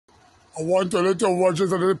I want to let you watch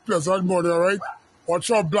this on the pleasant morning, alright? Watch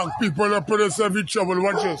how black people they put themselves in trouble,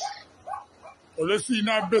 watch this. Well, let's see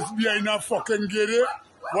that beast behind that fucking gate there.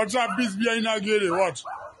 Watch that beast behind that gate there, watch.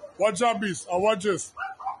 Watch that beast, and watch this.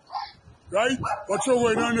 Right? Watch what's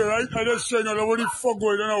going on there, right? I just show you what the fuck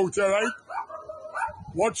going on out there, right?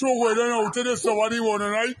 Watch what's going on out there, somebody want,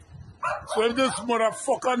 right? So if this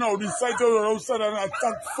motherfucker now decide to run outside and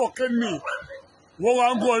attack fucking me,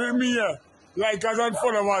 what I'm going with me here? Like as and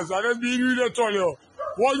followers, I just being really tell you.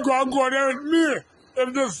 What go there with me?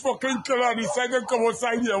 If this fucking killer decide to come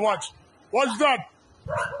outside here, watch. Watch that.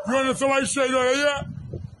 You understand what I say over here?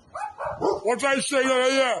 What I say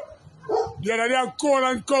over here? The other day call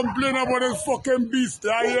and complain about this fucking beast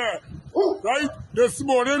right here. Right? This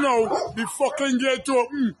morning now, the fucking gate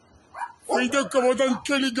open. For you to come out and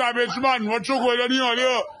kill the garbage man. What you going on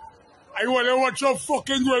here? I want to watch your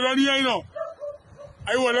fucking going on here, you know.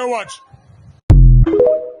 I want to watch.